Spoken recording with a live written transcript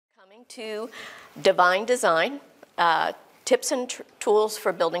To Divine Design, tips and tools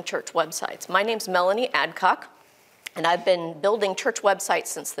for building church websites. My name's Melanie Adcock, and I've been building church websites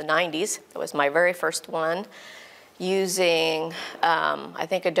since the 90s. That was my very first one, using, I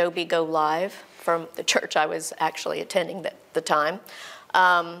think, Adobe Go Live from the church I was actually attending at the time.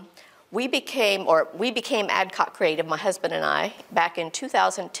 We became Adcock Creative, my husband and I, back in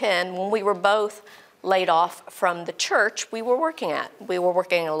 2010 when we were both laid off from the church we were working at. We were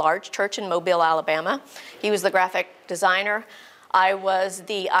working in a large church in Mobile, Alabama. He was the graphic designer. I was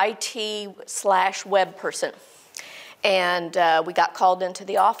the IT/web person. And we got called into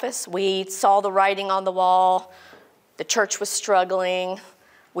the office. We saw the writing on the wall. The church was struggling.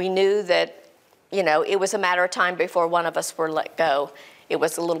 We knew that, you know, it was a matter of time before one of us were let go. It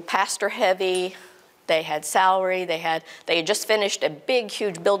was a little pastor heavy. They had salary. They had just finished a big,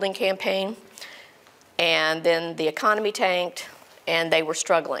 huge building campaign. And then the economy tanked, and they were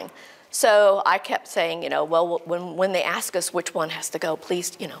struggling. So I kept saying, you know, well, when they ask us which one has to go,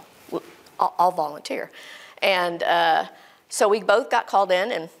 please, you know, I'll volunteer. And so we both got called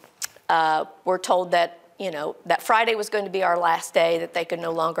in, and were told that, you know, that Friday was going to be our last day, that they could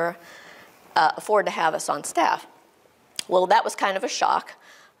no longer afford to have us on staff. Well, that was kind of a shock.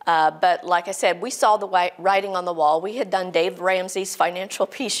 But like I said, we saw the writing on the wall. We had done Dave Ramsey's Financial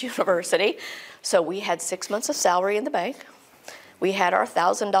Peace University. So we had 6 months of salary in the bank. We had our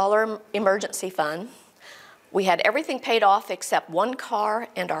 $1,000 emergency fund. We had everything paid off except one car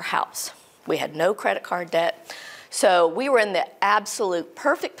and our house. We had no credit card debt. So we were in the absolute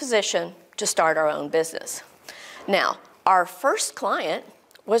perfect position to start our own business. Now, our first client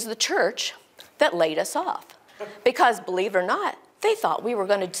was the church that laid us off. Because believe it or not, they thought we were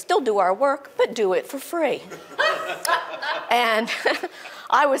going to still do our work, but do it for free. And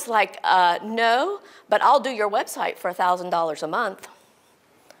I was like, no, but I'll do your website for $1,000 a month,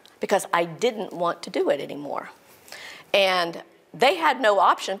 because I didn't want to do it anymore. And they had no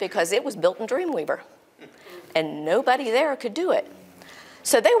option because it was built in Dreamweaver, and nobody there could do it.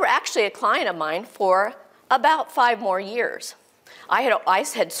 So they were actually a client of mine for about 5 more years. I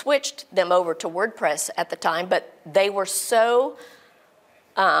had switched them over to WordPress at the time, but they were so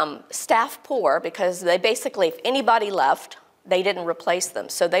staff poor because they basically, if anybody left, they didn't replace them.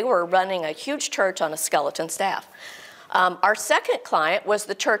 So they were running a huge church on a skeleton staff. Our second client was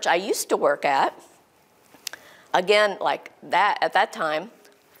the church I used to work at. Again, like that, at that time,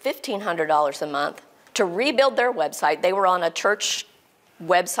 $1,500 a month to rebuild their website. They were on a church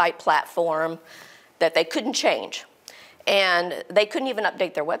website platform that they couldn't change. And they couldn't even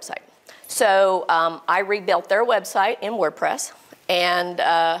update their website. So I rebuilt their website in WordPress. And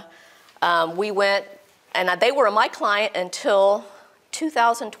we went, and they were my client until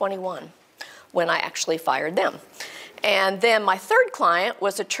 2021, when I actually fired them. And then my third client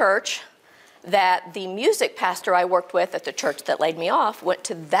was a church that the music pastor I worked with at the church that laid me off went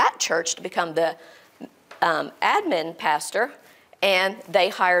to that church to become the admin pastor, and they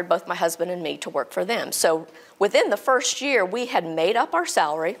hired both my husband and me to work for them. So within the first year, we had made up our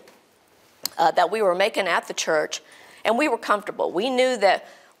salary that we were making at the church, and we were comfortable. We knew that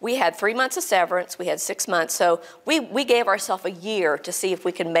we had 3 months of severance, we had 6 months, so we gave ourselves a year to see if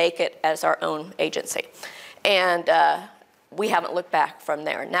we could make it as our own agency. And we haven't looked back from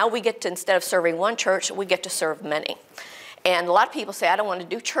there. Now we get to, instead of serving one church, we get to serve many. And a lot of people say, I don't want to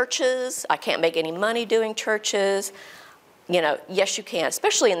do churches, I can't make any money doing churches. You know, yes, you can,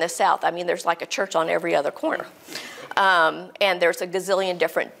 especially in the South. I mean, there's like a church on every other corner. And there's a gazillion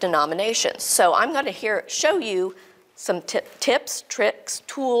different denominations. So I'm going to show you some tips, tricks,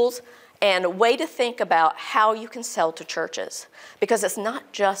 tools, and a way to think about how you can sell to churches. Because it's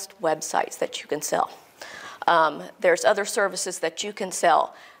not just websites that you can sell. There's other services that you can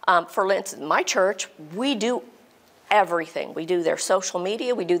sell. For instance, my church, we do everything. We do their social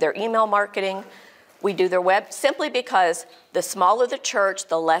media, we do their email marketing, we do their web, simply because the smaller the church,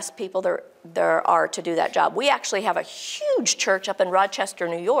 the less people there are to do that job. We actually have a huge church up in Rochester,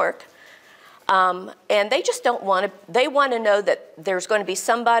 New York, and they just don't want to, they want to know that there's going to be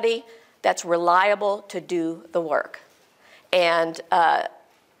somebody that's reliable to do the work. And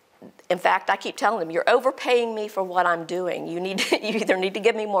in fact, I keep telling them, you're overpaying me for what I'm doing. You either need to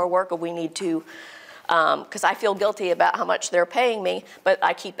give me more work, or we need to, because I feel guilty about how much they're paying me, but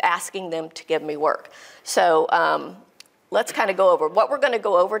I keep asking them to give me work. So let's kind of go over what we're going to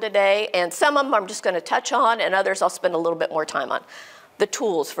go over today, and some of them I'm just going to touch on, and others I'll spend a little bit more time on. The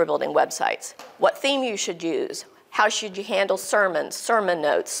tools for building websites, what theme you should use, how should you handle sermons, sermon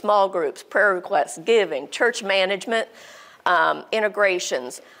notes, small groups, prayer requests, giving, church management,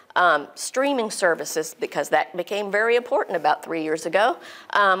 integrations, streaming services, because that became very important about 3 years ago,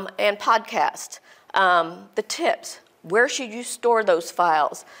 and podcasts. The tips, where should you store those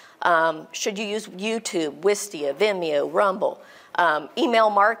files? Should you use YouTube, Wistia, Vimeo, Rumble? Email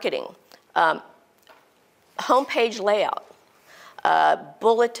marketing, homepage layout,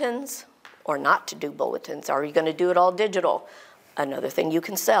 bulletins, or not to do bulletins. Are you going to do it all digital? Another thing you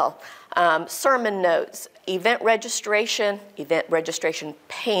can sell. Sermon notes, event registration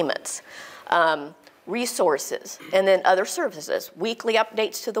payments, resources, and then other services, weekly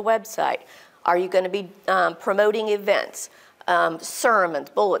updates to the website. Are you going to be promoting events, sermons,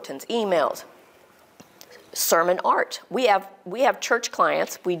 bulletins, emails? Sermon art. We have church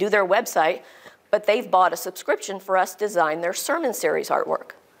clients, we do their website, but they've bought a subscription for us to design their sermon series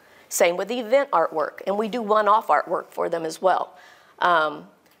artwork. Same with event artwork, and we do one-off artwork for them as well.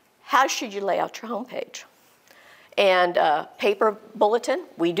 How should you lay out your homepage? And paper bulletin,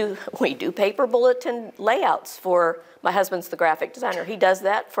 we do paper bulletin layouts for, my husband's the graphic designer, he does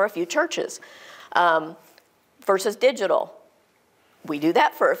that for a few churches. Versus digital, we do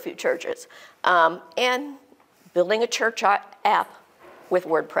that for a few churches. And building a church app with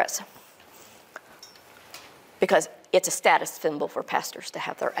WordPress. Because it's a status symbol for pastors to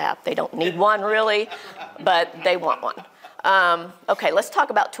have their app. They don't need one really, but they want one. Okay, let's talk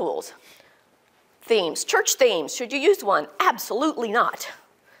about tools. Themes, church themes, should you use one? Absolutely not.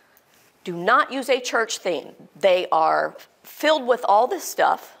 Do not use a church theme. They are filled with all this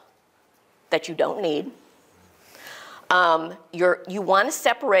stuff that you don't need. You want to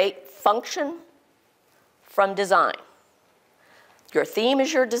separate function from design. Your theme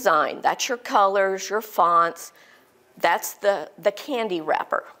is your design. That's your colors, your fonts. That's the candy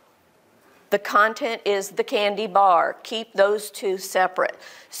wrapper. The content is the candy bar. Keep those two separate.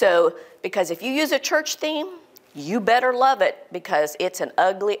 So, because if you use a church theme, you better love it, because it's an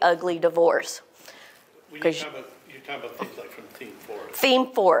ugly, ugly divorce. You're talking about things like from Theme Forest.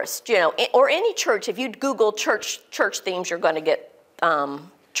 Theme Forest, you know, or any church. If you Google church themes, you're going to get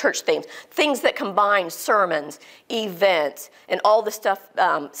church themes. Things that combine sermons, events, and all the stuff,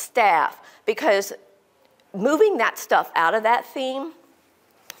 staff. Because moving that stuff out of that theme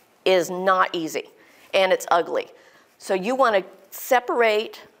is not easy, and it's ugly. So you want to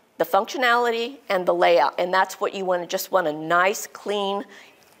separate the functionality and the layout, and that's what you want. Just want a nice, clean,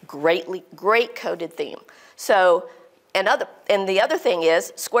 great coded theme. So, and the other thing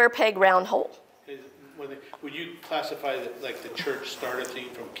is square peg, round hole. Would you classify like the church starter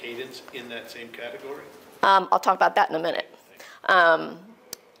theme from Cadence in that same category? I'll talk about that in a minute.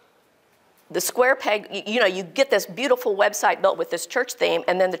 The square peg, you know, you get this beautiful website built with this church theme,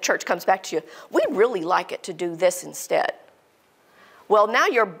 and then the church comes back to you, we'd really like it to do this instead. Well, now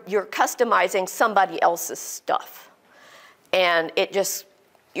you're customizing somebody else's stuff. And it's just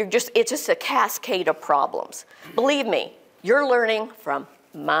a cascade of problems. Believe me, you're learning from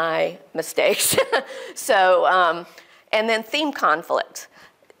my mistakes. So, and then theme conflicts.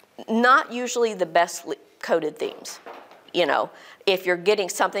 Not usually the best coded themes, you know, if you're getting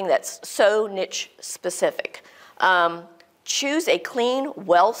something that's so niche specific. Choose a clean,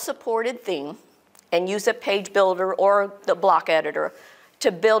 well-supported theme and use a page builder or the block editor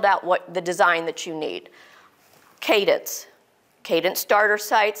to build out the design that you need. Cadence starter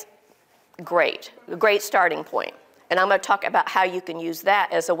sites, a great starting point. And I'm going to talk about how you can use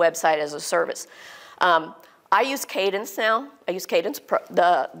that as a website as a service. I use Cadence now. I use Cadence Pro,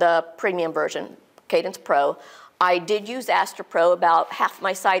 the premium version, Cadence Pro. I did use Astra Pro. About half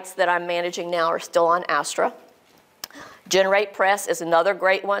my sites that I'm managing now are still on Astra. GeneratePress is another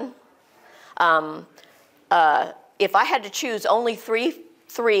great one. If I had to choose only three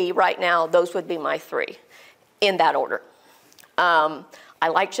right now, those would be my three, in that order. I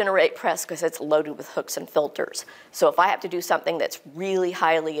like GeneratePress because it's loaded with hooks and filters. So if I have to do something that's really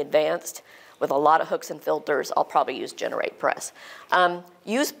highly advanced with a lot of hooks and filters, I'll probably use GeneratePress.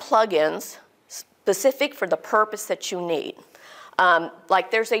 Use plugins specific for the purpose that you need.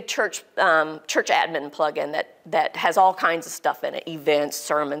 Like there's a church admin plugin that has all kinds of stuff in it, events,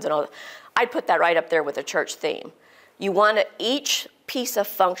 sermons, and all that. I'd put that right up there with a church theme. You want each piece of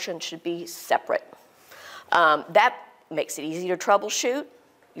function should be separate. That makes it easy to troubleshoot.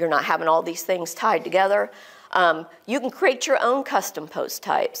 You're not having all these things tied together. You can create your own custom post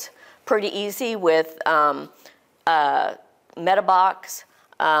types. Pretty easy with Metabox,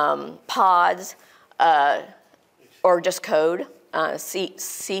 pods, or just code,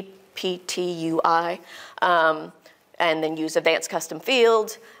 CPTUI, and then use advanced custom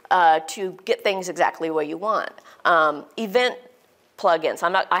fields to get things exactly where you want. Event plugins.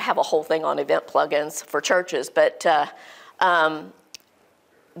 I have a whole thing on event plugins for churches, but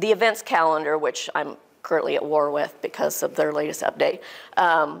The events calendar, which I'm currently at war with because of their latest update,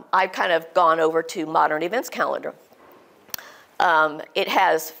 I've kind of gone over to Modern Events Calendar. It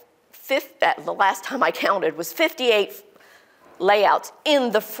has, the last time I counted, was 58 layouts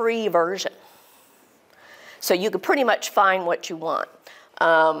in the free version. So you could pretty much find what you want.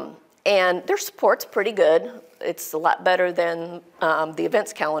 And their support's pretty good. It's a lot better than the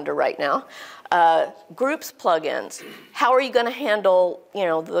events calendar right now. Groups plugins. How are you going to handle,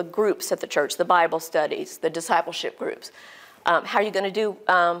 the groups at the church, the Bible studies, the discipleship groups? How are you going to do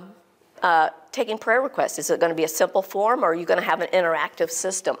taking prayer requests? Is it going to be a simple form, or are you going to have an interactive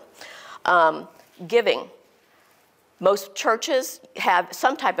system? Giving. Most churches have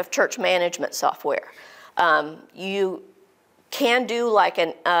some type of church management software. You can do like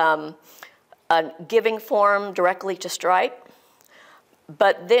a giving form directly to Stripe,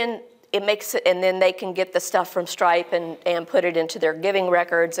 but then it makes it, and then they can get the stuff from Stripe and put it into their giving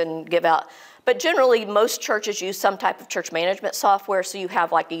records and give out. But generally, most churches use some type of church management software, so you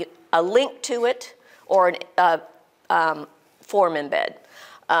have like a link to it or a form embed.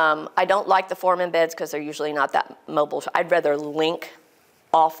 I don't like the form embeds because they're usually not that mobile. I'd rather link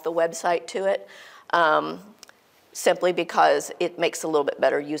off the website to it, simply because it makes a little bit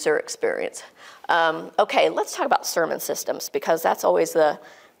better user experience. Okay, let's talk about sermon systems, because that's always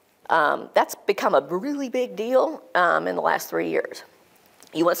that's become a really big deal in the last 3 years.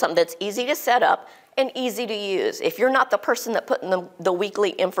 You want something that's easy to set up and easy to use. If you're not the person that put in the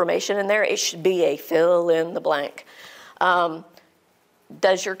weekly information in there, it should be a fill in the blank.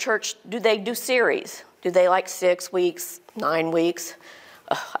 Does your church, do they do series? Do they like 6 weeks, 9 weeks?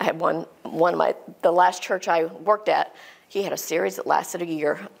 I had the last church I worked at, he had a series that lasted a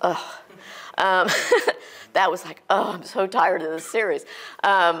year. That was like, I'm so tired of this series.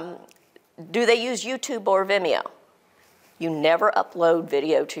 Do they use YouTube or Vimeo? You never upload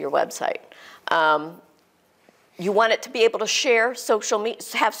video to your website. You want it to be able to share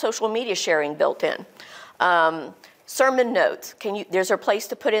have social media sharing built in. Sermon notes. There's a place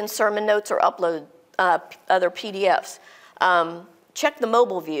to put in sermon notes or upload other PDFs. Check the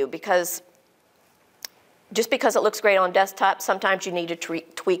mobile view, because just because it looks great on desktop, sometimes you need to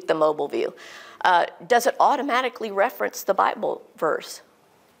tweak the mobile view. Does it automatically reference the Bible verse?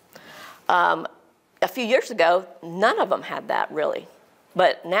 A few years ago, none of them had that really,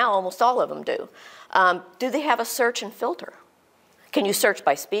 but now almost all of them do. Do they have a search and filter? Can you search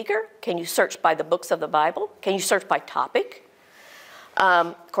by speaker? Can you search by the books of the Bible? Can you search by topic?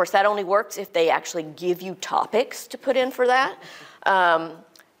 Of course, that only works if they actually give you topics to put in for that.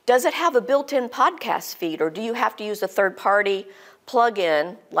 Does it have a built-in podcast feed, or do you have to use a third-party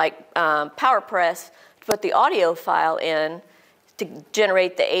plug-in like PowerPress to put the audio file in to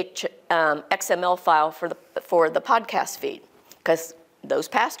generate the XML file for the podcast feed? Because those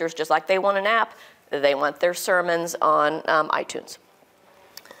pastors, just like they want an app, they want their sermons on iTunes.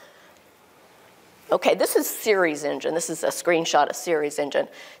 Okay, this is Series Engine. This is a screenshot of Series Engine.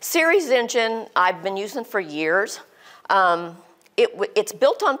 Series Engine I've been using for years. It's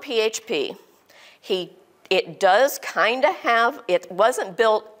built on PHP. It does kind of have, it wasn't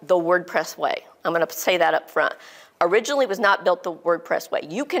built the WordPress way. I'm going to say that up front. Originally, it was not built the WordPress way.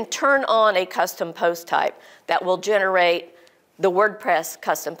 You can turn on a custom post type that will generate the WordPress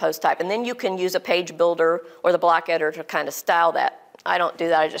custom post type, and then you can use a page builder or the block editor to kind of style that. I don't do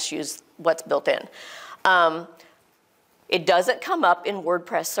that. I just use what's built in. It doesn't come up in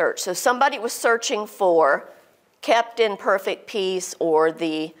WordPress search. So somebody was searching for kept in perfect peace or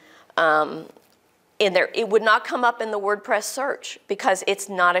the in there, it would not come up in the WordPress search because it's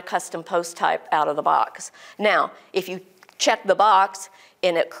not a custom post type out of the box. Now, if you check the box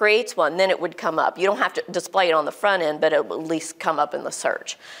and it creates one, then it would come up. You don't have to display it on the front end, but it will at least come up in the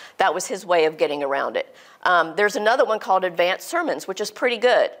search. That was his way of getting around it. There's another one called Advanced Sermons, which is pretty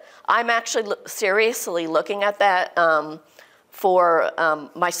good. I'm actually seriously looking at that for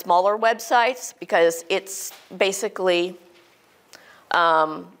my smaller websites, because it's basically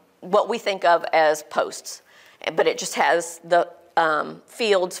what we think of as posts. But it just has the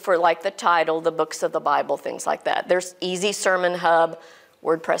fields for like the title, the books of the Bible, things like that. There's Easy Sermon Hub,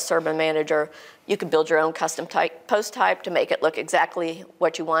 WordPress Sermon Manager. You can build your own custom post type to make it look exactly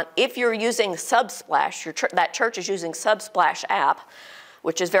what you want. If you're using Subsplash, that church is using Subsplash app,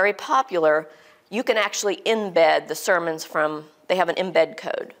 which is very popular, you can actually embed the sermons from, they have an embed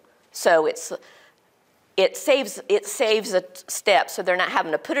code. So it saves a step, so they're not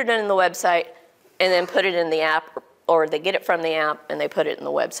having to put it in the website and then put it in the app, or they get it from the app and they put it in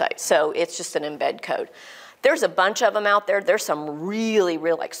the website. So it's just an embed code. There's a bunch of them out there. There's some really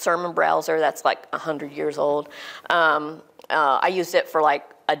like Sermon Browser that's like 100 years old. I used it for like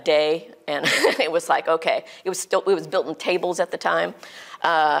a day, and it was like, okay, it was built in tables at the time,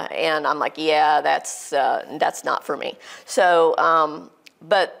 and I'm like, yeah, that's not for me. So,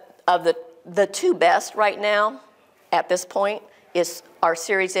 but of the two best right now at this point is our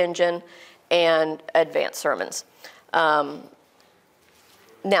Series Engine and Advanced Sermons. Now,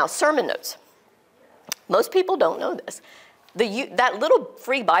 sermon notes. Most people don't know this. That little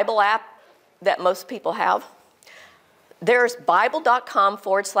free Bible app that most people have, there's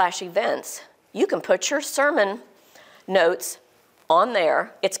bible.com/events. You can put your sermon notes on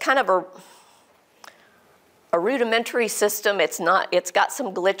there. It's kind of a rudimentary system. It's got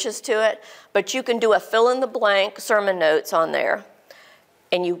some glitches to it, but you can do a fill-in-the-blank sermon notes on there.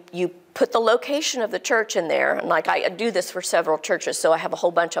 And you put the location of the church in there. And like I do this for several churches, so I have a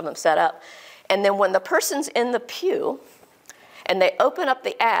whole bunch of them set up. And then when the person's in the pew and they open up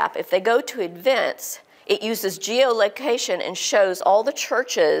the app, if they go to events, it uses geolocation and shows all the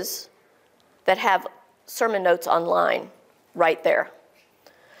churches that have sermon notes online right there.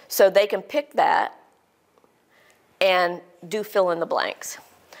 So they can pick that and do fill in the blanks.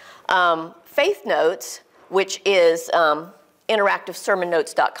 Faith Notes, which is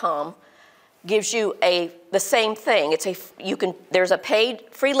interactivesermonnotes.com, gives you the same thing. There's a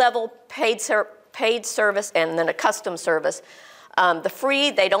free level, paid service, and then a custom service. The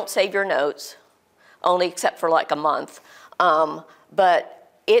free, they don't save your notes, only except for like a month. But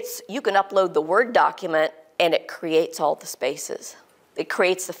you can upload the Word document and it creates all the spaces. It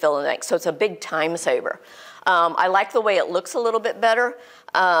creates the fill in the blank, so it's a big time saver. I like the way it looks a little bit better.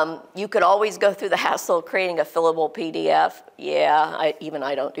 You could always go through the hassle of creating a fillable PDF. Yeah, even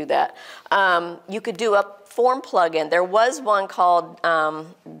I don't do that. You could do a form plugin. There was one called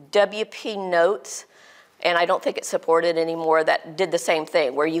WP Notes, and I don't think it's supported anymore, that did the same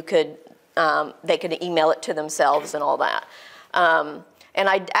thing, where you could, they could email it to themselves and all that. And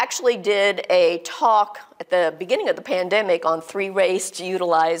I actually did a talk at the beginning of the pandemic on 3 ways to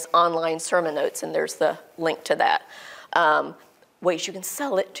utilize online sermon notes, and there's the link to that. Ways you can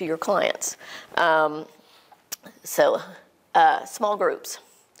sell it to your clients. Small groups.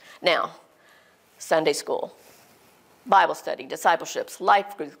 Now, Sunday school, Bible study, discipleships,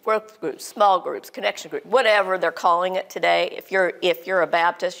 life groups, growth groups, small groups, connection groups, whatever they're calling it today. If you're a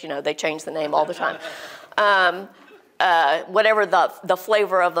Baptist, they change the name all the time. Whatever the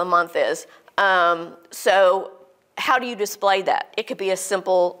flavor of the month is. So how do you display that? It could be a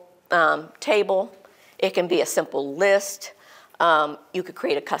simple table. It can be a simple list. You could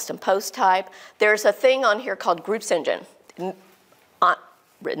create a custom post type. There's a thing on here called Groups Engine,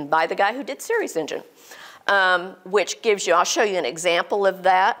 written by the guy who did Series Engine, which gives you, I'll show you an example of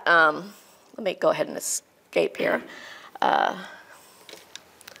that. Let me go ahead and escape here.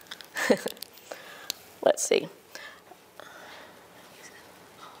 Let's see.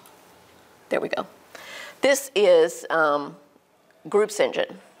 There we go. This is Groups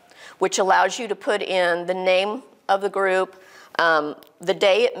Engine, which allows you to put in the name of the group, the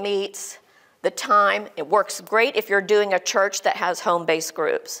day it meets, the time. It works great if you're doing a church that has home-based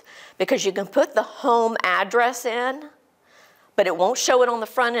groups, because you can put the home address in, but it won't show it on the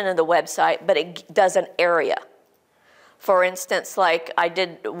front end of the website, but it does an area. For instance, like I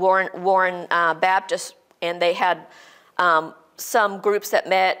did Warren Baptist, and they had some groups that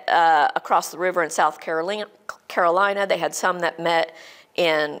met across the river in South Carolina. They had some that met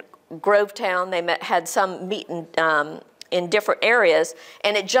in Grovetown. They had some meet in different areas,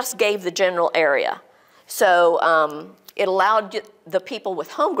 and it just gave the general area. So it allowed the people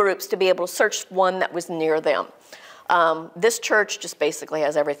with home groups to be able to search one that was near them. This church just basically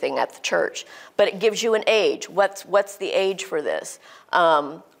has everything at the church, but it gives you an age. What's the age for this?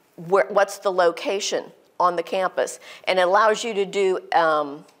 What's the location on the campus? And it allows you to do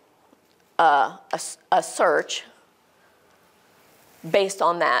a search based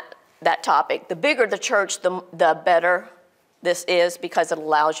on that topic. The bigger the church, the better this is, because it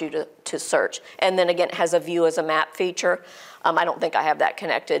allows you to search. And then again, it has a view as a map feature. I don't think I have that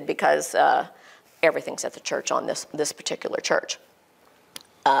connected because everything's at the church on this particular church.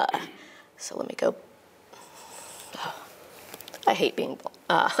 So let me go. I hate being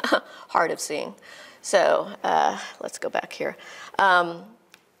hard of seeing. So let's go back here.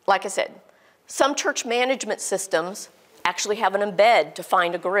 Like I said, some church management systems actually have an embed to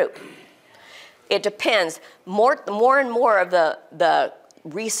find a group. It depends. More and more of the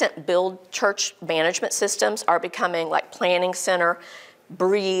recent build church management systems are becoming like Planning Center,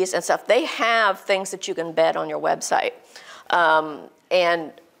 Breeze, and stuff. They have things that you can embed on your website.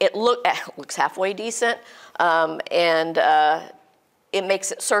 And it looks halfway decent, and it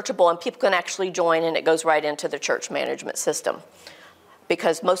makes it searchable, and people can actually join, and it goes right into the church management system.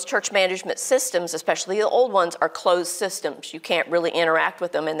 because most church management systems, especially the old ones, are closed systems. You can't really interact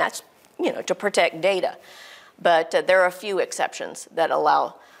with them, and that's, to protect data. But there are a few exceptions that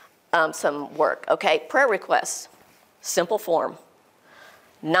allow some work. Okay, prayer requests, simple form.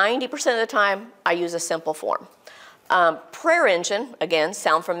 90% of the time, I use a simple form. Prayer Engine, again,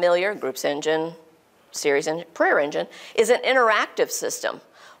 sound familiar, Groups Engine, Series Engine, Prayer Engine, is an interactive system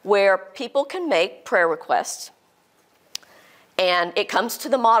where people can make prayer requests, and it comes to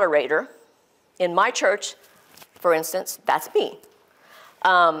the moderator. In my church, for instance, that's me.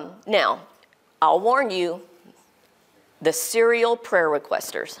 Now, I'll warn you, the serial prayer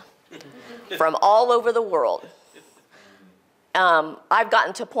requesters from all over the world. I've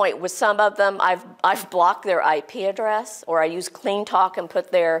gotten to a point with some of them, I've blocked their IP address, or I use Clean Talk and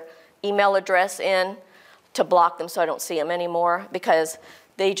put their email address in to block them so I don't see them anymore, because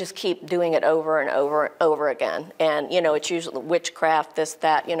they just keep doing it over and over and over again. And, it's usually witchcraft, this,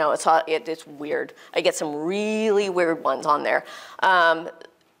 that, it's weird. I get some really weird ones on there.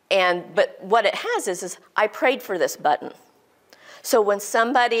 But what it has is I prayed for this button. So when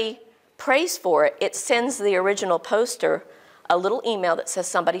somebody prays for it, it sends the original poster a little email that says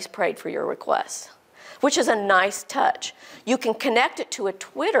somebody's prayed for your request, which is a nice touch. You can connect it to a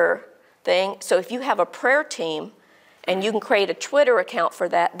Twitter thing, so if you have a prayer team and you can create a Twitter account for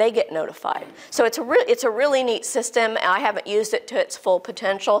that, they get notified. So it's a really neat system. I haven't used it to its full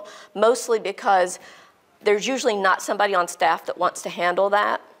potential, mostly because there's usually not somebody on staff that wants to handle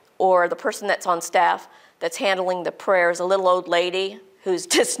that, or the person that's on staff that's handling the prayer is a little old lady who's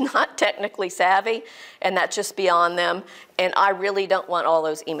just not technically savvy, and that's just beyond them. And I really don't want all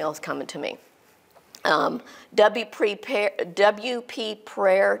those emails coming to me. WP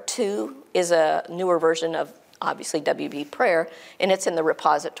Prayer 2 is a newer version of, obviously, WP Prayer, and it's in the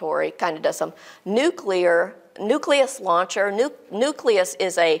repository, kind of does some. Nucleus Launcher. Nucleus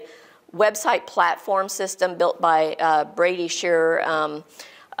is a website platform system built by Brady Shearer.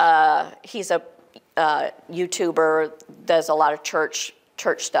 He's a YouTuber, does a lot of church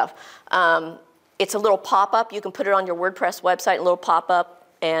stuff. It's a little pop-up. You can put it on your WordPress website, a little pop-up,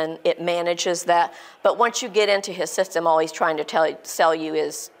 and it manages that. But once you get into his system, all he's trying to sell you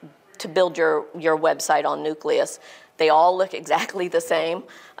is to build your website on Nucleus. They all look exactly the same,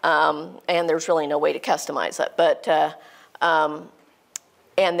 and there's really no way to customize it. But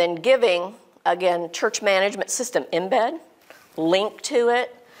and then Giving, again, church management system embed, link to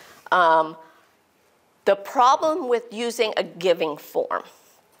it. The problem with using a giving form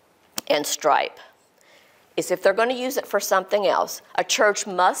and Stripe is if they're going to use it for something else, a church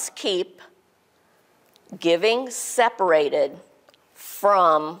must keep giving separated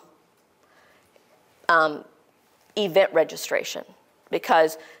from event registration,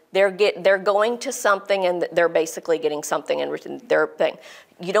 because they're going to something and they're basically getting something in their thing.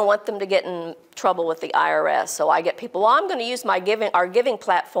 You don't want them to get in trouble with the IRS. So I get people, well, I'm going to use our giving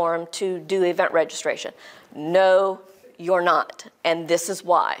platform to do event registration. No, you're not, and this is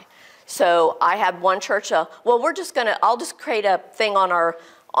why. So I had one church, well, I'll just create a thing on our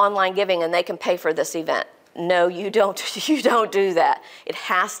online giving and they can pay for this event. No, you don't do that. It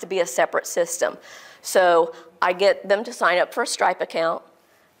has to be a separate system. So I get them to sign up for a Stripe account.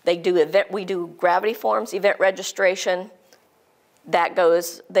 We do Gravity Forms, event registration. That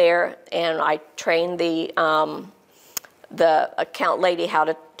goes there, and I train the account lady how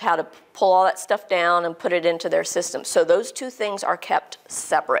to pull all that stuff down and put it into their system. So those two things are kept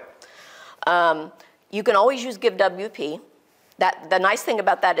separate. You can always use GiveWP. The nice thing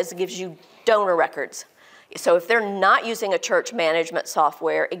about that is it gives you donor records. So if they're not using a church management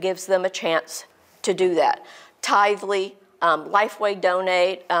software, it gives them a chance to do that. Tithely, Lifeway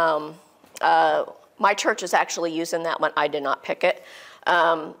Donate. My church is actually using that one. I did not pick it.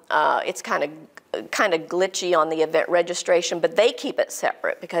 It's kind of glitchy on the event registration, but they keep it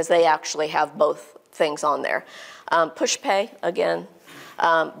separate because they actually have both things on there. PushPay, again,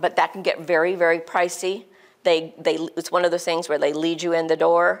 but that can get very, very pricey. It's one of those things where they lead you in the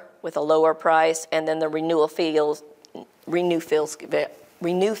door with a lower price, and then the renew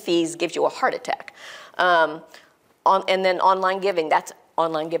fees gives you a heart attack. And then online giving, that's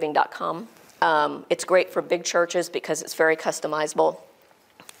onlinegiving.com. It's great for big churches because it's very customizable,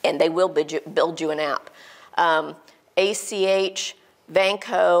 and they will build you an app. ACH,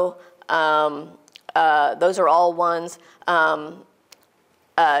 Vanco, those are all ones. You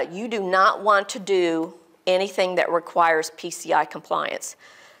do not want to do anything that requires PCI compliance.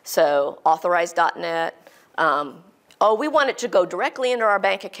 So authorize.net, oh, we want it to go directly into our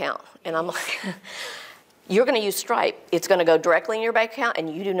bank account. And I'm like, you're going to use Stripe. It's going to go directly in your bank account,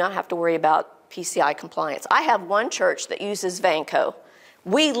 and you do not have to worry about PCI compliance. I have one church that uses Vanco,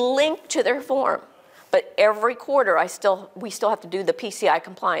 We link to their form, but every quarter we still have to do the PCI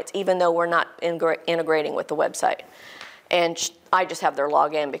compliance, even though we're not integrating with the website. And I just have their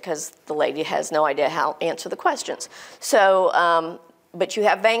login because the lady has no idea how to answer the questions. So, but you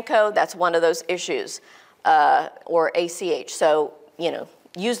have Vanco, that's one of those issues, or ACH. So, you know,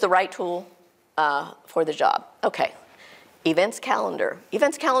 use the right tool for the job. Okay, Events Calendar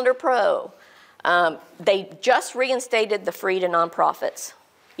Pro. They just reinstated the free to nonprofits.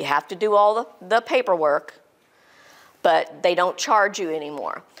 You have to do all the paperwork, but they don't charge you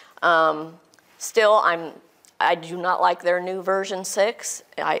anymore. Still, I do not like their new version 6.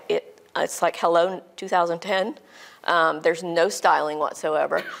 It's like hello 2010. There's no styling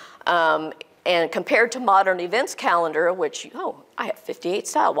whatsoever. And compared to Modern Events Calendar, which, I have 58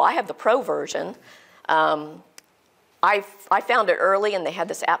 style. Well, I have the Pro version. I found it early, and they had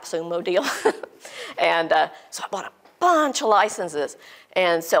this AppSumo deal. And so I bought a bunch of licenses.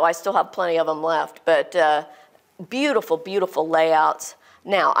 And so I still have plenty of them left. But beautiful, beautiful layouts.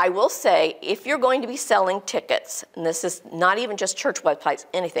 Now, I will say, if you're going to be selling tickets, and this is not even just church websites,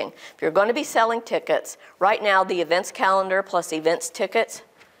 anything, if you're going to be selling tickets, right now the events calendar plus events tickets,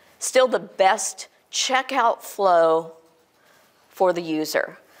 still the best checkout flow for the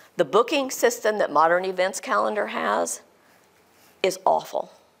user. The booking system that Modern Events Calendar has is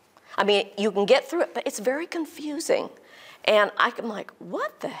awful. I mean, you can get through it, but it's very confusing. And I'm like,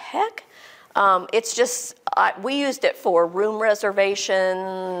 what the heck? It's just, we used it for room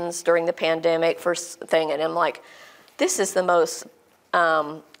reservations during the pandemic first thing, and I'm like, this is the most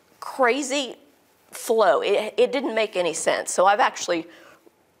crazy flow. It didn't make any sense. So I've actually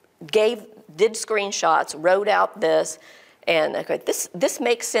did screenshots, wrote out this, and I go, this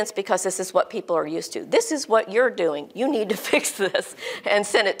makes sense because this is what people are used to. This is what you're doing. You need to fix this, and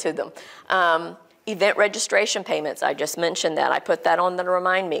send it to them. Event registration payments, I just mentioned that. I put that on to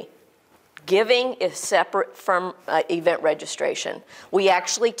remind me. Giving is separate from event registration. We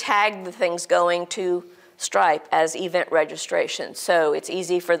actually tag the things going to Stripe as event registration. So it's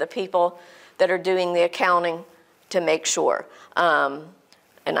easy for the people that are doing the accounting to make sure.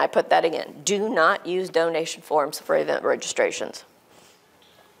 And I put that again. Do not use donation forms for event registrations.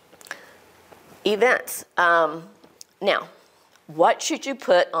 Events. Now, what should you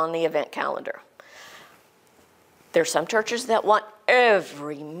put on the event calendar? There's some churches that want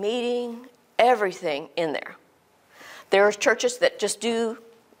every meeting, everything in there. There's churches that just do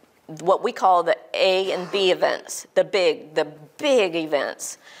what we call the A and B events, the big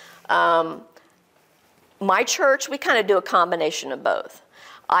events. My church, we kind of do a combination of both.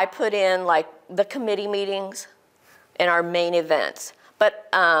 I put in like the committee meetings and our main events, but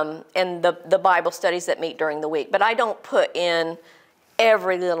and the Bible studies that meet during the week. But I don't put in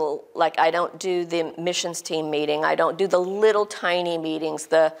every little, like I don't do the missions team meeting. I don't do the little tiny meetings,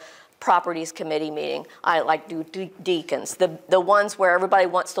 the properties committee meeting. I like do deacons, the ones where everybody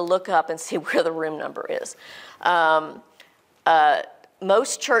wants to look up and see where the room number is.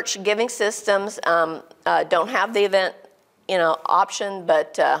 Most church giving systems don't have the event, option,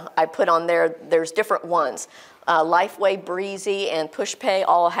 but I put on there, there's different ones. Lifeway, Breezy, and PushPay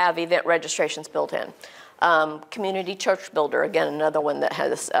all have event registrations built in. Community Church Builder, again, another one that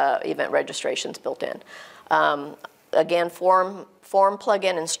has event registrations built in. Again, Form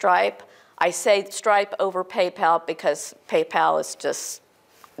plugin and Stripe. I say Stripe over PayPal because PayPal has just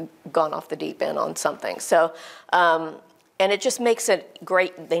gone off the deep end on something. So, and it just makes it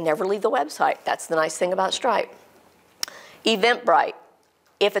great. They never leave the website. That's the nice thing about Stripe. Eventbrite.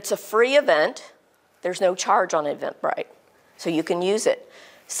 If it's a free event, there's no charge on Eventbrite, so you can use it.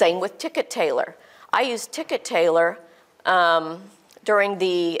 Same with TicketTailor. I used TicketTailor during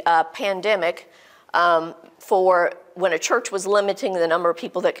the pandemic for when a church was limiting the number of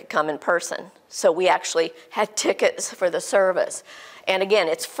people that could come in person. So we actually had tickets for the service. And again,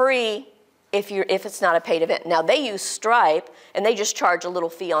 it's free if it's not a paid event. Now they use Stripe, and they just charge a little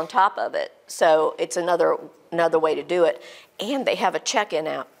fee on top of it. So it's another way to do it. And they have a check-in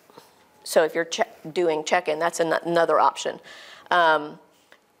app. So if you're doing check-in, that's another option. I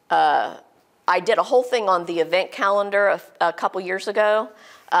did a whole thing on the event calendar a couple years ago,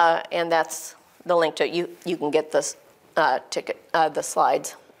 and that's the link to it. You can get this the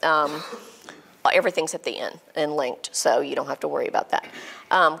slides. Everything's at the end and linked, so you don't have to worry about that.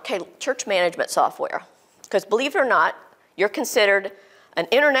 Okay, church management software. Because believe it or not, you're considered an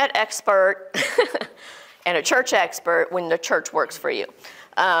internet expert and a church expert when the church works for you.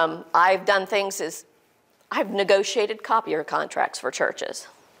 I've done things as I've negotiated copier contracts for churches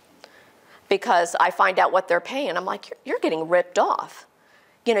because I find out what they're paying. I'm like, you're getting ripped off.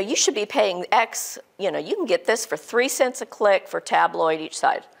 you know, you should be paying X, you know, you can get this for 3 cents a click for tabloid each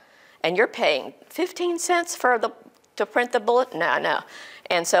side. And you're paying 15 cents to print the bullet? No.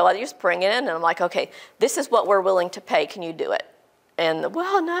 And so I just bring it in and I'm like, okay, this is what we're willing to pay. Can you do it? And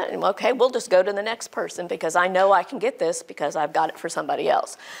well, no, okay, we'll just go to the next person because I know I can get this because I've got it for somebody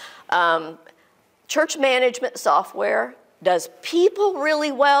else. Church management software does people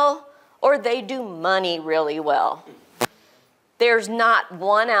really well or they do money really well. There's not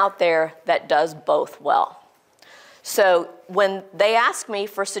one out there that does both well. So when they ask me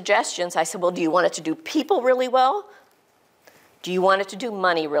for suggestions, I said, well, do you want it to do people really well? Do you want it to do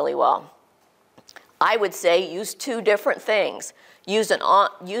money really well? I would say use 2 different things. Use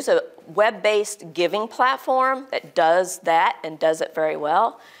a web-based giving platform that does that and does it very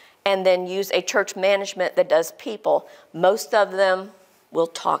well, and then use a church management that does people. Most of them will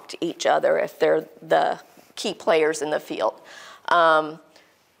talk to each other if they're the key players in the field.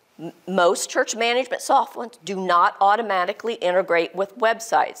 Most church management software do not automatically integrate with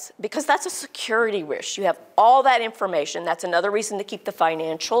websites because that's a security risk. You have all that information. That's another reason to keep the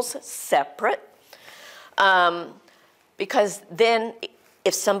financials separate. Because then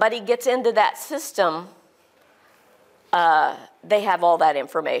if somebody gets into that system, they have all that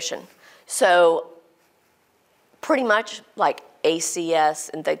information. So pretty much like ACS,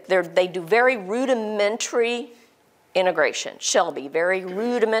 and they do very rudimentary integration. Shelby, very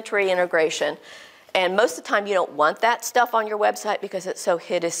rudimentary integration. And most of the time you don't want that stuff on your website because it's so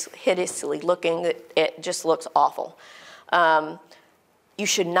hideously looking, it just looks awful. You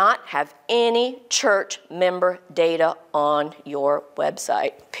should not have any church member data on your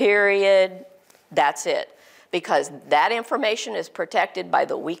website, period. That's it. Because that information is protected by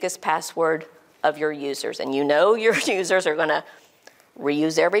the weakest password of your users. And you know your users are going to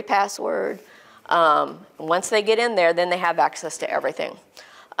reuse every password. Once they get in there, then they have access to everything.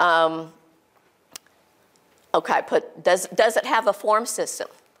 Okay, does it have a form system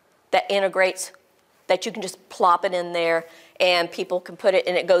that integrates, that you can just plop it in there and people can put it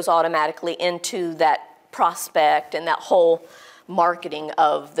and it goes automatically into that prospect and that whole marketing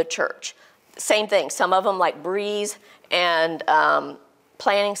of the church? Same thing, some of them like Breeze and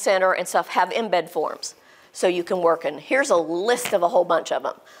Planning Center and stuff have embed forms. So you can work in, here's a list of a whole bunch of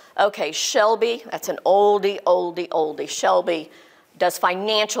them. Okay, Shelby, that's an oldie. Shelby does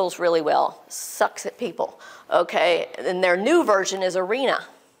financials really well, sucks at people. Okay, and their new version is Arena.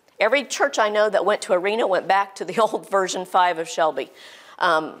 Every church I know that went to Arena went back to the old version 5 of Shelby.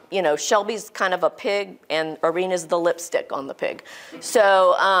 You know, Shelby's kind of a pig and Arena's the lipstick on the pig.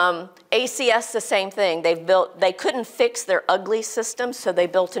 So ACS, the same thing. They couldn't fix their ugly system, so they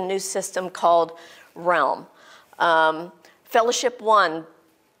built a new system called Realm. Fellowship One,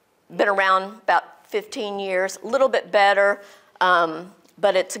 been around about 15 years, a little bit better,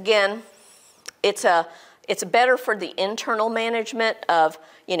 but it's better for the internal management of,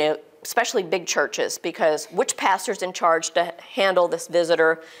 you know, especially big churches, because which pastor's in charge to handle this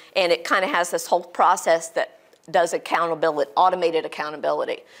visitor, and it kind of has this whole process that does accountability, automated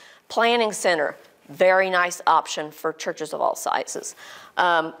accountability. Planning Center, very nice option for churches of all sizes.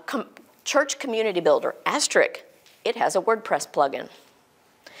 Church Community Builder, Asterisk, it has a WordPress plugin.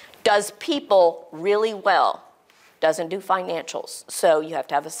 Does people really well, doesn't do financials, so you have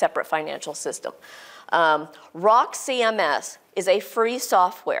to have a separate financial system. Rock CMS is a free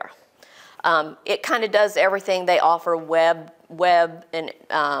software. It kind of does everything they offer, web and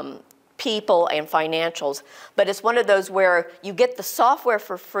people and financials, but it's one of those where you get the software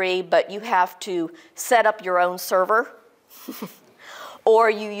for free, but you have to set up your own server, or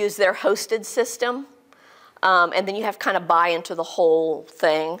you use their hosted system, and then you have to kind of buy into the whole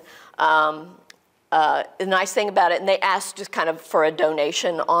thing. The nice thing about it, and they ask just kind of for a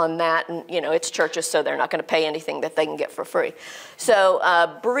donation on that, and you know, it's churches, so they're not going to pay anything that they can get for free. So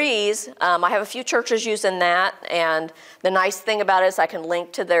Breeze, I have a few churches using that, and the nice thing about it is I can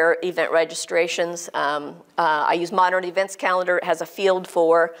link to their event registrations. I use Modern Events Calendar. It has a field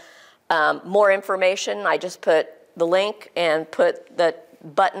for more information. I just put the link and put the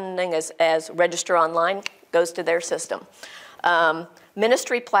buttoning as register online, goes to their system.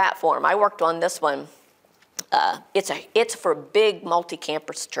 Ministry Platform, I worked on this one. It's for big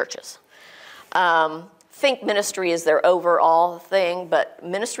multi-campus churches. Think ministry is their overall thing, but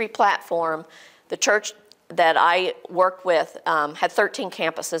Ministry Platform, the church that I worked with had 13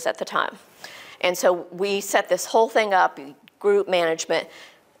 campuses at the time. And so we set this whole thing up, group management.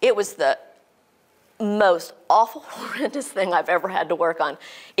 It was the most awful, horrendous thing I've ever had to work on.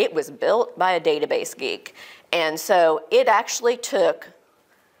 It was built by a database geek. And so it actually took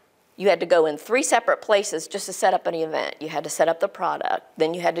you had to go in 3 separate places just to set up an event. You had to set up the product,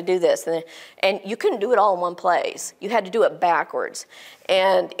 then you had to do this, and you couldn't do it all in one place. You had to do it backwards.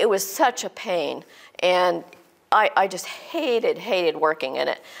 And it was such a pain. And I just hated working in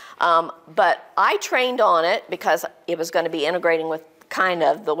it. But I trained on it because it was going to be integrating with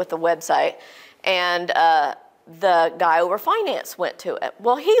with the website. And the guy over finance went to it.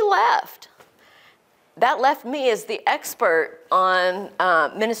 Well, he left. That left me as the expert on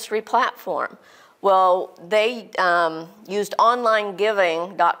ministry platform. Well, they used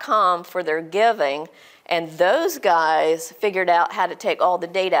onlinegiving.com for their giving, and those guys figured out how to take all the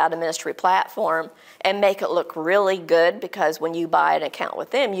data out of ministry platform and make it look really good, because when you buy an account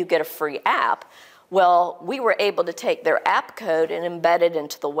with them, you get a free app. Well, we were able to take their app code and embed it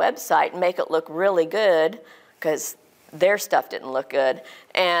into the website and make it look really good, because their stuff didn't look good.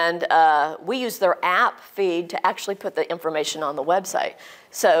 And we used their app feed to actually put the information on the website.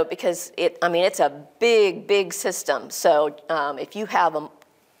 So because it's a big system. So if you have a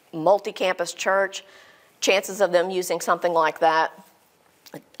multi-campus church, chances of them using something like that.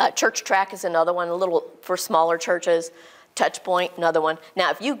 Church Track is another one, a little for smaller churches. Touchpoint, another one.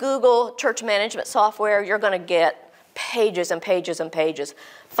 Now, if you Google church management software, you're going to get pages and pages and pages.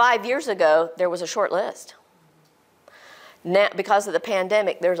 5 years ago, there was a short list. Now, because of the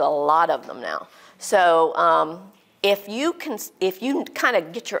pandemic, there's a lot of them now. So if you kind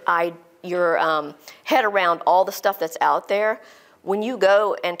of get your head around all the stuff that's out there, when you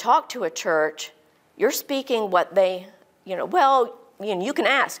go and talk to a church, you're speaking what they, you can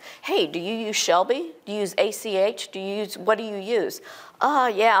ask, hey, do you use Shelby? Do you use ACH? What do you use? Oh,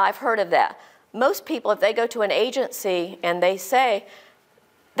 yeah, I've heard of that. Most people, if they go to an agency and they say,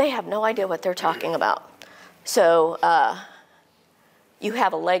 they have no idea what they're talking about. So you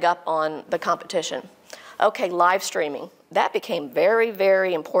have a leg up on the competition. Okay, live streaming. That became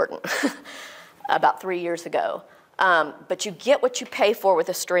very important about 3 years ago. But you get what you pay for with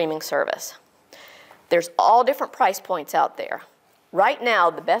a streaming service. There's all different price points out there. Right now,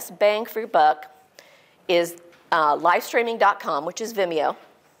 the best bang for your buck is livestreaming.com, which is Vimeo.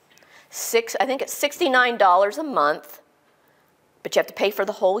 I think it's $69 a month, but you have to pay for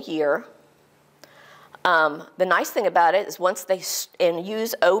the whole year. The nice thing about it is once they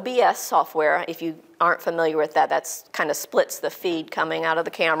use OBS software, if you aren't familiar with that, that's kind of splits the feed coming out of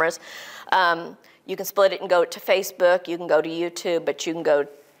the cameras. You can split it and go to Facebook, you can go to YouTube, but you can go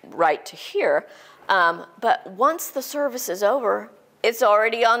right to here. But once the service is over, it's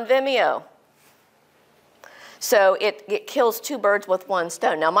already on Vimeo. So it kills 2 birds with 1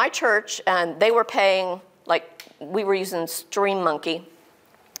 stone. Now my church, and they were paying, we were using StreamMonkey.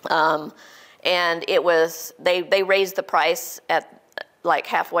 And it was, they raised the price at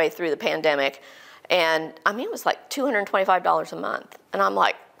halfway through the pandemic. And it was like $225 a month. And I'm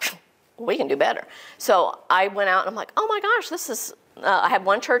like, we can do better. So I went out and I'm like, oh my gosh, this is, I had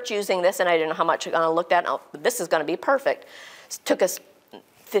one church using this and I didn't know how much I looked at. Oh, this is going to be perfect. It took us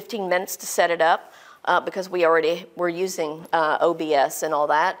 15 minutes to set it up because we already were using OBS and all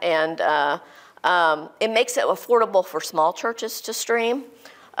that. And it makes it affordable for small churches to stream.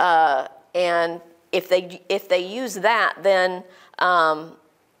 And if they use that, then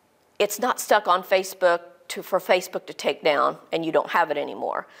it's not stuck on Facebook for Facebook to take down, and you don't have it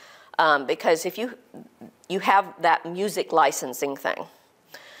anymore. Because if you have that music licensing thing.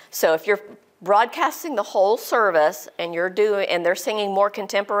 So if you're broadcasting the whole service and they're singing more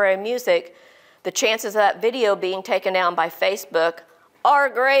contemporary music, the chances of that video being taken down by Facebook are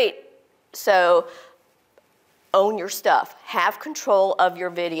great. So own your stuff. Have control of your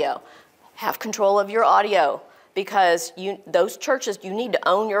video. Have control of your audio, because those churches, you need to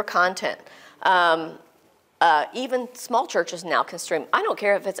own your content. Even small churches now can stream. I don't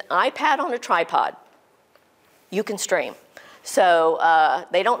care if it's an iPad on a tripod. You can stream. So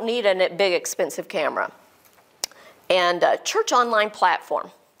they don't need a big expensive camera. And Church Online Platform.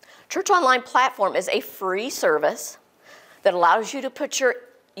 Church Online Platform is a free service that allows you to put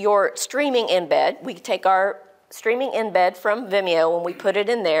your streaming embed. We take our streaming embed from Vimeo and we put it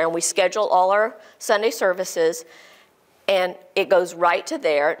in there and we schedule all our Sunday services and it goes right to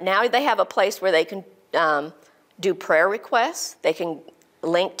there. Now they have a place where they can do prayer requests, they can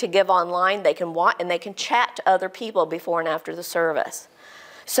link to give online, they can watch, and they can chat to other people before and after the service.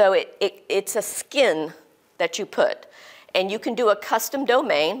 So it's a skin that you put. And you can do a custom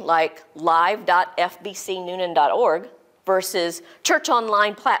domain like live.fbcnoonan.org versus Church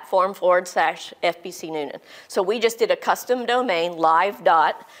Online Platform /FBC Noonan. So we just did a custom domain, live.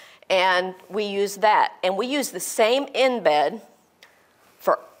 And we use that. And we use the same embed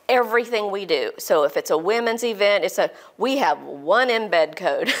for everything we do. So if it's a women's event, we have one embed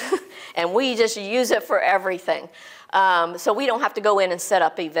code, and we just use it for everything. So we don't have to go in and set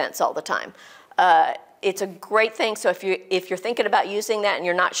up events all the time. It's a great thing. So if you're thinking about using that and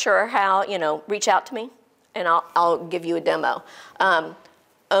you're not sure how, reach out to me, and I'll give you a demo.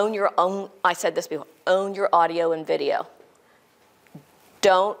 Own your own. I said this before. Own your audio and video.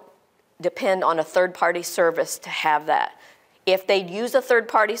 Don't depend on a third-party service to have that. If they use a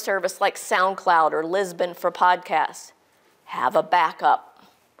third-party service like SoundCloud or Lisbon for podcasts, have a backup.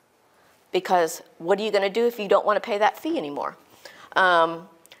 Because what are you going to do if you don't want to pay that fee anymore?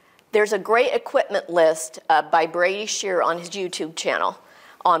 There's a great equipment list by Brady Shear on his YouTube channel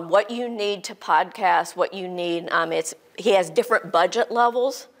on what you need to podcast, what you need. He has different budget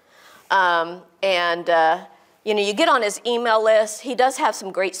levels. You get on his email list. He does have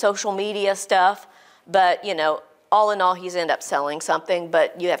some great social media stuff, but, all in all, he's end up selling something,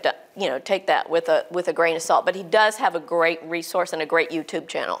 but you have to, take that with a grain of salt. But he does have a great resource and a great YouTube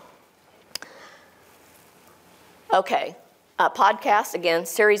channel. Okay, podcast, again,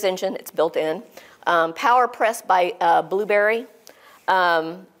 Series Engine, it's built in. PowerPress by Blueberry,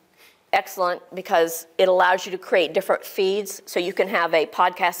 excellent because it allows you to create different feeds. So you can have a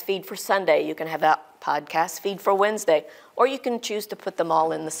podcast feed for Sunday, you can have a podcast feed for Wednesday, or you can choose to put them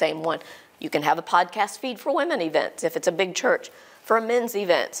all in the same one. You can have a podcast feed for women events if it's a big church, for men's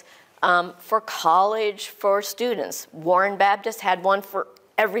events, for college, for students. Warren Baptist had one for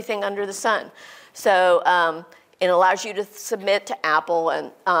everything under the sun. So it allows you to submit to Apple,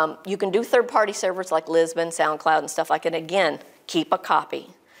 and you can do third-party servers like Lisbon, SoundCloud, and stuff like that. And again, keep a copy,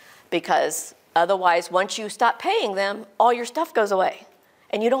 because otherwise, once you stop paying them, all your stuff goes away,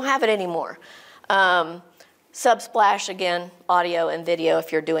 and you don't have it anymore. Subsplash, again, audio and video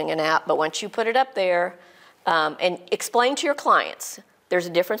if you're doing an app, but once you put it up there, and explain to your clients, there's a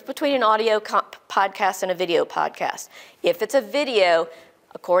difference between an audio podcast and a video podcast. If it's a video,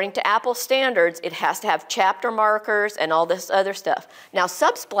 according to Apple standards, it has to have chapter markers and all this other stuff. Now,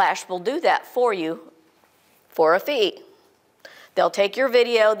 Subsplash will do that for you for a fee. They'll take your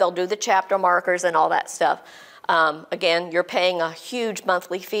video, they'll do the chapter markers and all that stuff. Again, you're paying a huge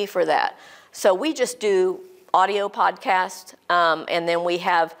monthly fee for that. So we just do audio podcast, and then we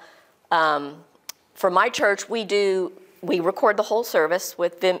have, for my church, we record the whole service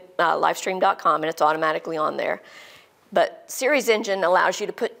with livestream.com, and it's automatically on there. But Series Engine allows you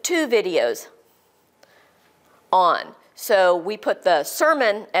to put 2 videos on. So we put the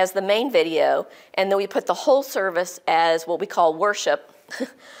sermon as the main video, and then we put the whole service as what we call worship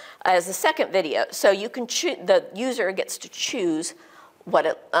as the second video. So you can the user gets to choose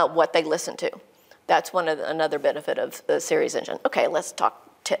what they listen to. That's another benefit of the Series Engine. Okay, let's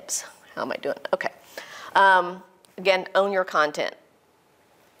talk tips. How am I doing? Okay. Again, own your content.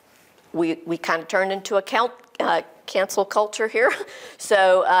 We kind of turned into a cancel culture here.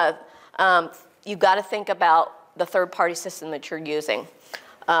 So you've got to think about the third-party system that you're using.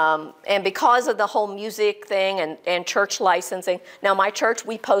 And because of the whole music thing and church licensing, now my church,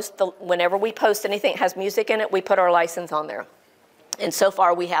 whenever we post anything that has music in it, we put our license on there. And so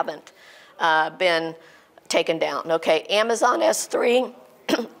far we haven't been taken down. Okay, Amazon S3,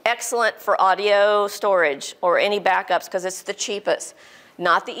 excellent for audio storage or any backups because it's the cheapest.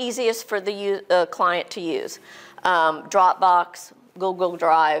 Not the easiest for the client to use. Dropbox, Google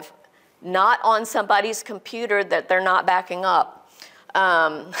Drive, not on somebody's computer that they're not backing up.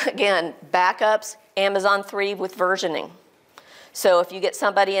 Again, backups, Amazon 3 with versioning. So if you get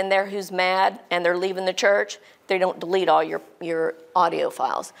somebody in there who's mad and they're leaving the church, they don't delete all your audio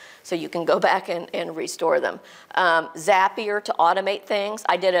files. So you can go back and restore them. Zapier to automate things.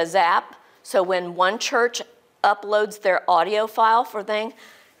 I did a Zap, so when one church uploads their audio file for thing,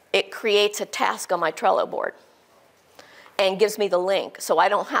 it creates a task on my Trello board and gives me the link, so I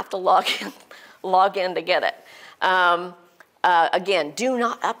don't have to log in to get it. Again, do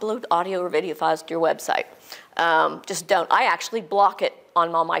not upload audio or video files to your website. Just don't. I actually block it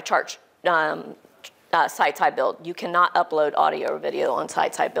on all my church sites I build. You cannot upload audio or video on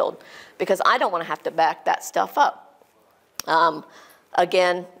sites I build because I don't want to have to back that stuff up.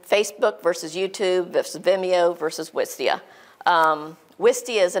 Again, Facebook versus YouTube versus Vimeo versus Wistia.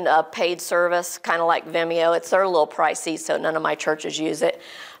 Wistia is a paid service, kind of like Vimeo. They're a little pricey, so none of my churches use it.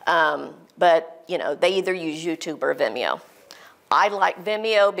 But they either use YouTube or Vimeo. I like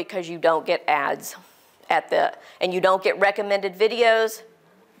Vimeo because you don't get ads and you don't get recommended videos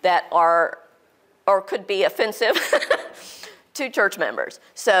that are or could be offensive to church members.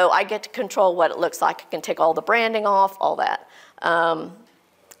 So I get to control what it looks like. I can take all the branding off, all that.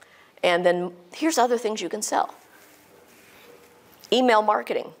 And then here's other things you can sell. Email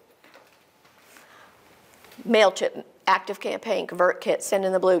marketing. MailChimp, ActiveCampaign, ConvertKit, Send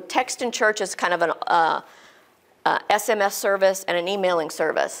in the Blue. Text in Church is kind of an SMS service and an emailing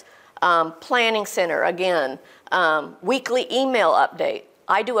service. Planning Center, again, weekly email update.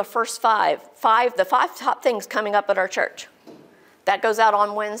 I do a first the 5 top things coming up at our church. That goes out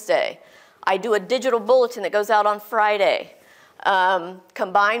on Wednesday. I do a digital bulletin that goes out on Friday,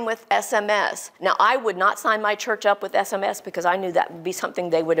 combined with SMS. Now, I would not sign my church up with SMS because I knew that would be something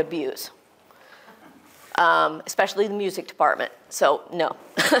they would abuse, especially the music department. So, no.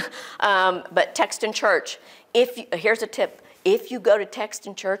 But Text in Church, here's a tip. If you go to Text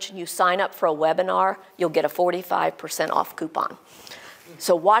in Church and you sign up for a webinar, you'll get a 45% off coupon.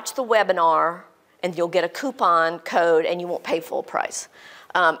 So watch the webinar, and you'll get a coupon code, and you won't pay full price.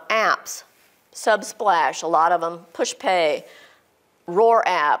 Apps, Subsplash, a lot of them, PushPay, Roar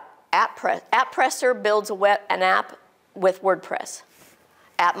app, AppPresser builds an app with WordPress.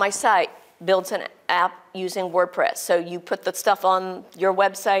 AppMySite builds an app using WordPress. So you put the stuff on your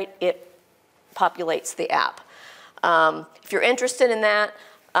website, it populates the app. If you're interested in that,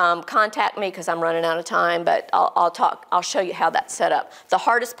 contact me because I'm running out of time, but I'll show you how that's set up. The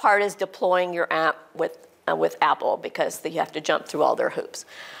hardest part is deploying your app with Apple because you have to jump through all their hoops.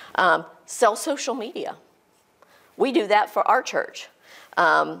 Sell social media. We do that for our church.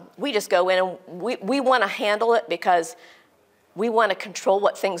 We just go in and we want to handle it because we want to control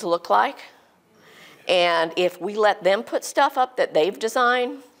what things look like. And if we let them put stuff up that they've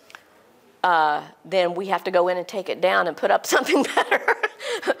designed, then we have to go in and take it down and put up something better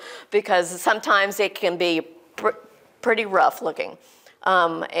because sometimes it can be pretty rough looking.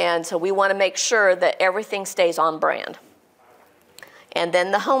 And so we want to make sure that everything stays on brand. And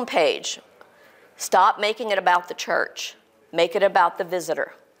then the homepage. Stop making it about the church. Make it about the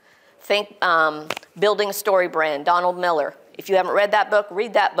visitor. Think Building a Story Brand, Donald Miller. If you haven't read that book,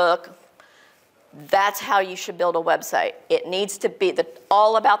 read that book. That's how you should build a website. It needs to be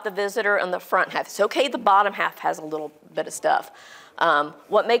all about the visitor on the front half. It's okay the bottom half has a little bit of stuff.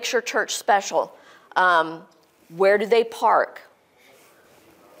 What makes your church special? Where do they park?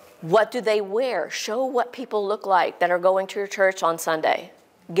 What do they wear? Show what people look like that are going to your church on Sunday.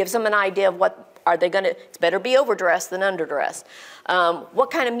 Gives them an idea of what are they going to, it's better be overdressed than underdressed.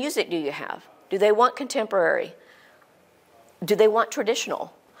 What kind of music do you have? Do they want contemporary? Do they want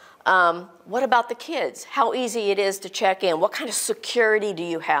traditional? What about the kids? How easy it is to check in? What kind of security do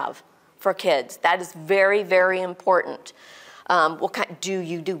you have for kids? That is very, very important. Do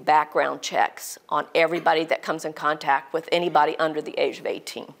you do background checks on everybody that comes in contact with anybody under the age of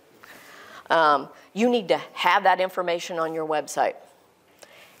 18? You need to have that information on your website.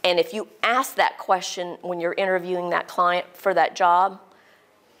 And if you ask that question when you're interviewing that client for that job,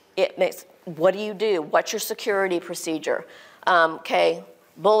 it makes, what do you do? What's your security procedure? Okay,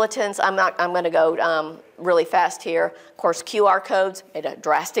 bulletins, I'm going to go really fast here. Of course, QR codes made a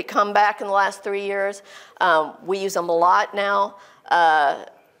drastic comeback in the last 3 years. We use them a lot now.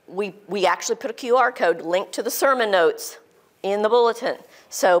 We actually put a QR code linked to the sermon notes in the bulletin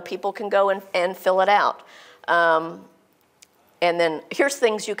so people can go and fill it out. And then here's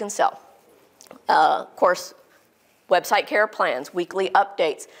things you can sell. Of course, website care plans, weekly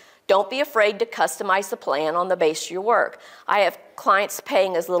updates. Don't be afraid to customize the plan on the base of your work. I have clients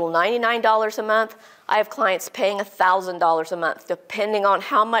paying as little $99 a month. I have clients paying $1,000 a month, depending on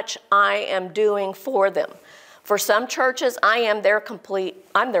how much I am doing for them. For some churches, I'm their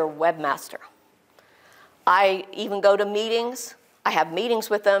webmaster. I even go to meetings. I have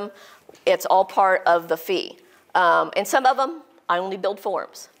meetings with them. It's all part of the fee. And some of them, I only build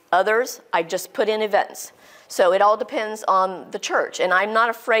forms. Others, I just put in events. So it all depends on the church. And I'm not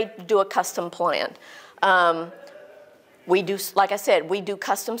afraid to do a custom plan. We do, like I said, we do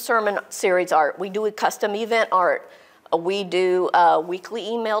custom sermon series art. We do custom event art. We do weekly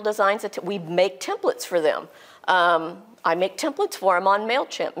email designs. We make templates for them. I make templates for them on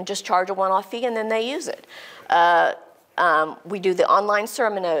MailChimp and just charge a one-off fee and then they use it. We do the online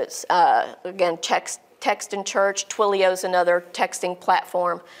sermon notes. Again, Text in Church. Twilio is another texting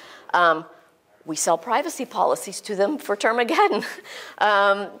platform. We sell privacy policies to them for Termageddon.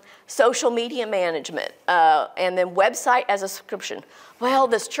 Social media management, and then website as a subscription. Well,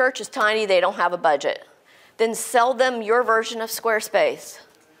 this church is tiny, they don't have a budget. Then sell them your version of Squarespace.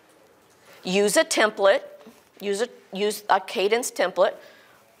 Use a template, use a Cadence template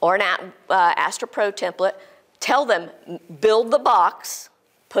or an Astra Pro template. Tell them, build the box,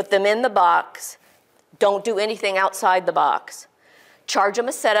 put them in the box, don't do anything outside the box. Charge them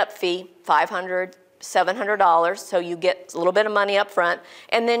a setup fee, $500, $700, so you get a little bit of money up front,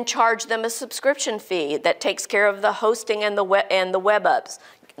 and then charge them a subscription fee that takes care of the hosting and the web ups.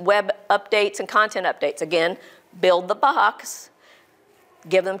 web updates and content updates. Again, build the box,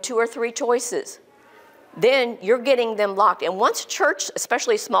 give them 2 or 3 choices. Then you're getting them locked. And once a church,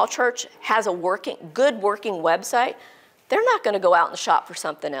 especially a small church, has a good working website, they're not going to go out and shop for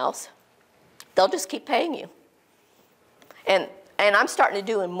something else. They'll just keep paying you. And I'm starting to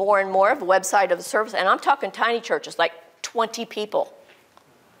do more and more of a website of the service, and I'm talking tiny churches, like 20 people.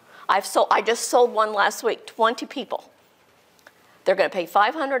 I just sold one last week, 20 people. They're going to pay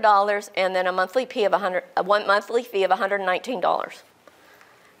 $500 and then a monthly fee of $119.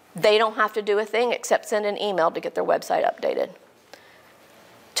 They don't have to do a thing except send an email to get their website updated.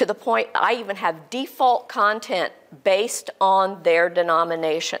 To the point, I even have default content based on their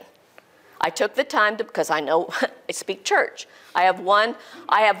denomination. I took the time to, because I know I speak church. I have one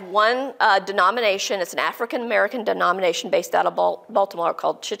denomination. It's an African American denomination based out of Baltimore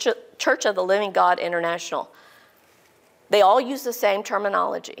called Church of the Living God International. They all use the same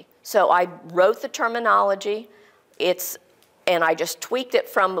terminology. So I wrote the terminology. And I just tweaked it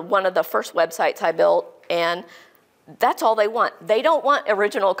from one of the first websites I built, and that's all they want. They don't want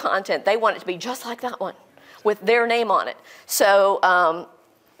original content. They want it to be just like that one with their name on it. So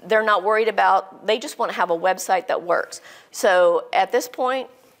they're not worried about, they just want to have a website that works. So at this point,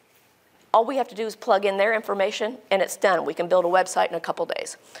 all we have to do is plug in their information, and it's done. We can build a website in a couple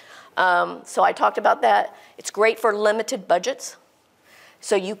days. So I talked about that. It's great for limited budgets.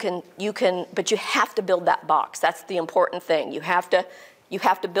 So but you have to build that box. That's the important thing. You have to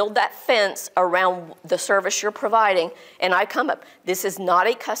build that fence around the service you're providing. And I come up, this is not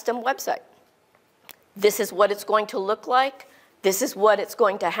a custom website. This is what it's going to look like. This is what it's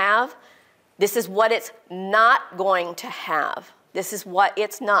going to have. This is what it's not going to have. This is what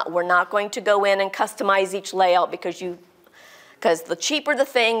it's not. We're not going to go in and customize each layout because the cheaper the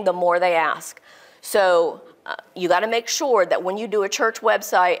thing, the more they ask. So you got to make sure that when you do a church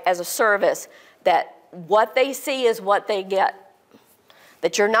website as a service, that what they see is what they get.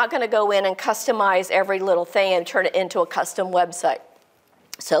 That you're not going to go in and customize every little thing and turn it into a custom website.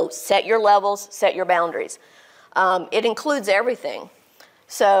 So set your levels, set your boundaries. It includes everything.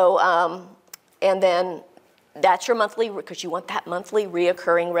 So, and then that's your monthly, because you want that monthly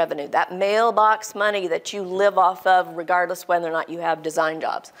reoccurring revenue, that mailbox money that you live off of regardless whether or not you have design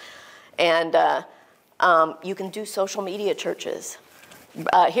jobs. And you can do social media churches.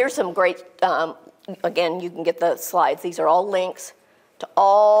 Here's some great, again, you can get the slides. These are all links to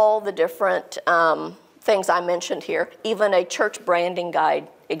all the different things I mentioned here. Even a church branding guide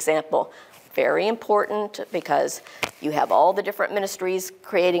example. Very important because you have all the different ministries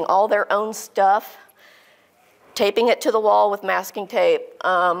creating all their own stuff, taping it to the wall with masking tape.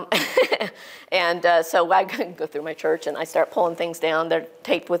 And so I go through my church and I start pulling things down. They're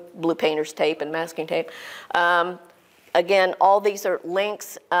taped with blue painter's tape and masking tape. Again, all these are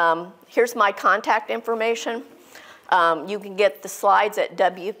links. Here's my contact information. You can get the slides at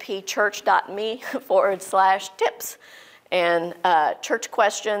wpchurch.me/tips. And church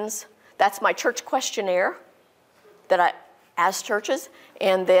questions, that's my church questionnaire that I ask churches.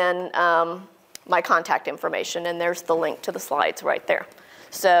 And then my contact information, and there's the link to the slides right there.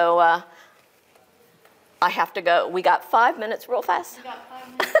 So I have to go. We got 5 minutes real fast. We got 5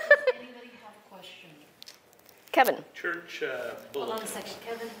 minutes. Does anybody have a question? Kevin. Church Hold on a bulletins. second,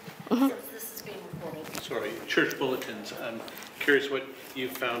 Kevin. Since this is being recorded. Sorry, church bulletins. I'm curious what you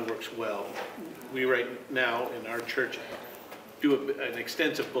found works well. We right now in our church do an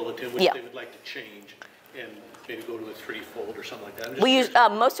extensive bulletin, which Yeah. they would like to change and maybe go to a 3-fold or something like that. I'm just We use,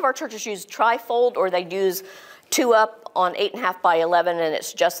 curious. most of our churches use tri-fold, or they use 2 up on 8.5 by 11, and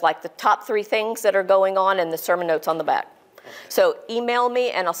it's just like the top 3 things that are going on and the sermon notes on the back. Okay. So email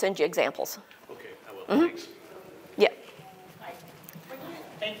me and I'll send you examples. Okay, I will. Thanks. Yeah. Right.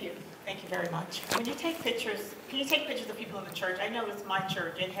 Thank you. Thank you very much. When you take pictures, can you take pictures of people in the church? I noticed my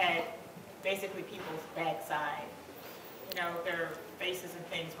church, it had basically people's backside. You know, their faces and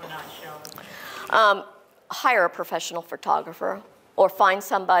things were not shown. Hire a professional photographer or find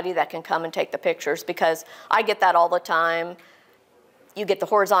somebody that can come and take the pictures, because I get that all the time. You get the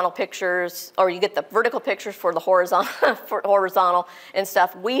horizontal pictures, or you get the vertical pictures for the horizontal and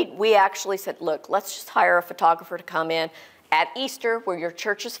stuff. We actually said, look, let's just hire a photographer to come in at Easter where your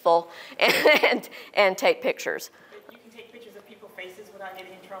church is full and take pictures. But you can take pictures of people's faces without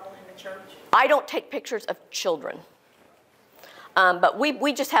getting in trouble in the church? I don't take pictures of children. But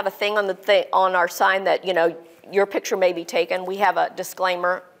we just have a thing on our sign that, you know, your picture may be taken. We have a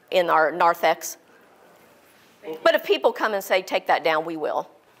disclaimer in our narthex. But if people come and say, take that down, we will.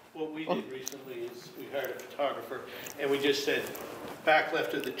 What we did recently is we hired a photographer, and we just said, back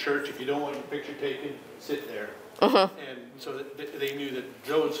left of the church, if you don't want your picture taken, sit there. And so that they knew that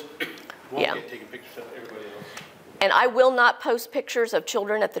those won't Yeah. get taken pictures of, everybody else. And I will not post pictures of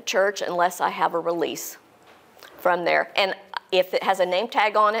children at the church unless I have a release from there. And if it has a name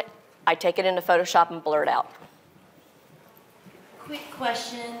tag on it, I take it into Photoshop and blur it out. Quick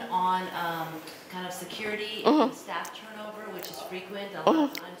question on kind of security and staff turnover, which is frequent. A lot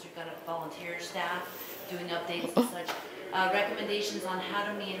of times you've got a volunteer staff doing updates and such. Recommendations on how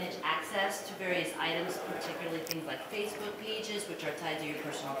to manage access to various items, particularly things like Facebook pages, which are tied to your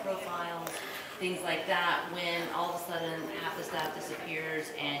personal profiles, things like that, when all of a sudden half the staff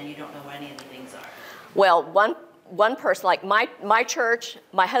disappears and you don't know where any of the things are. Well, one person, like my church,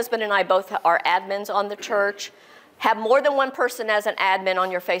 my husband and I both are admins on the church. Have more than one person as an admin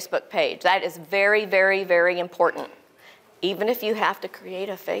on your Facebook page. That is very, very, very important. Even if you have to create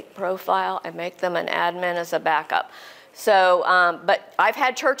a fake profile and make them an admin as a backup. So, but I've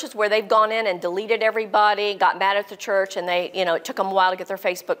had churches where they've gone in and deleted everybody, got mad at the church, and they, you know, it took them a while to get their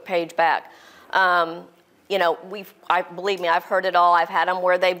Facebook page back. You know, believe me, I've heard it all. I've had them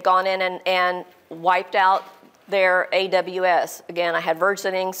where they've gone in and wiped out their AWS. Again, I had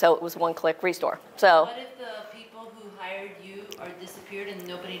versioning, so it was one-click restore. So. What if the people who hired you are disappeared and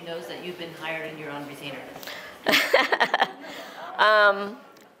nobody knows that you've been hired and you're on retainer?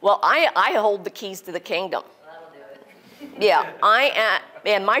 Well, I hold the keys to the kingdom. Yeah,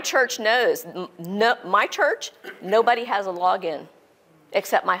 and my church knows. No, my church, nobody has a login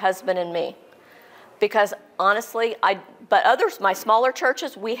except my husband and me. Because honestly, but others, my smaller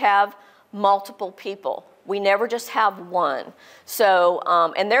churches, we have multiple people. We never just have one. So,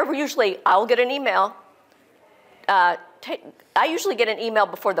 and they're usually, I'll get an email. I usually get an email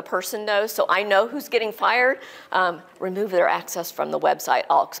before the person knows, so I know who's getting fired. Remove their access from the website.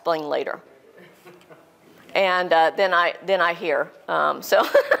 I'll explain later. And then I hear. So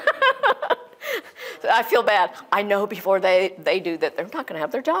I feel bad. I know before they do that they're not going to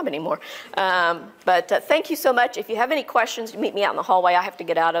have their job anymore. But thank you so much. If you have any questions, meet me out in the hallway. I have to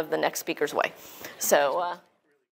get out of the next speaker's way. So.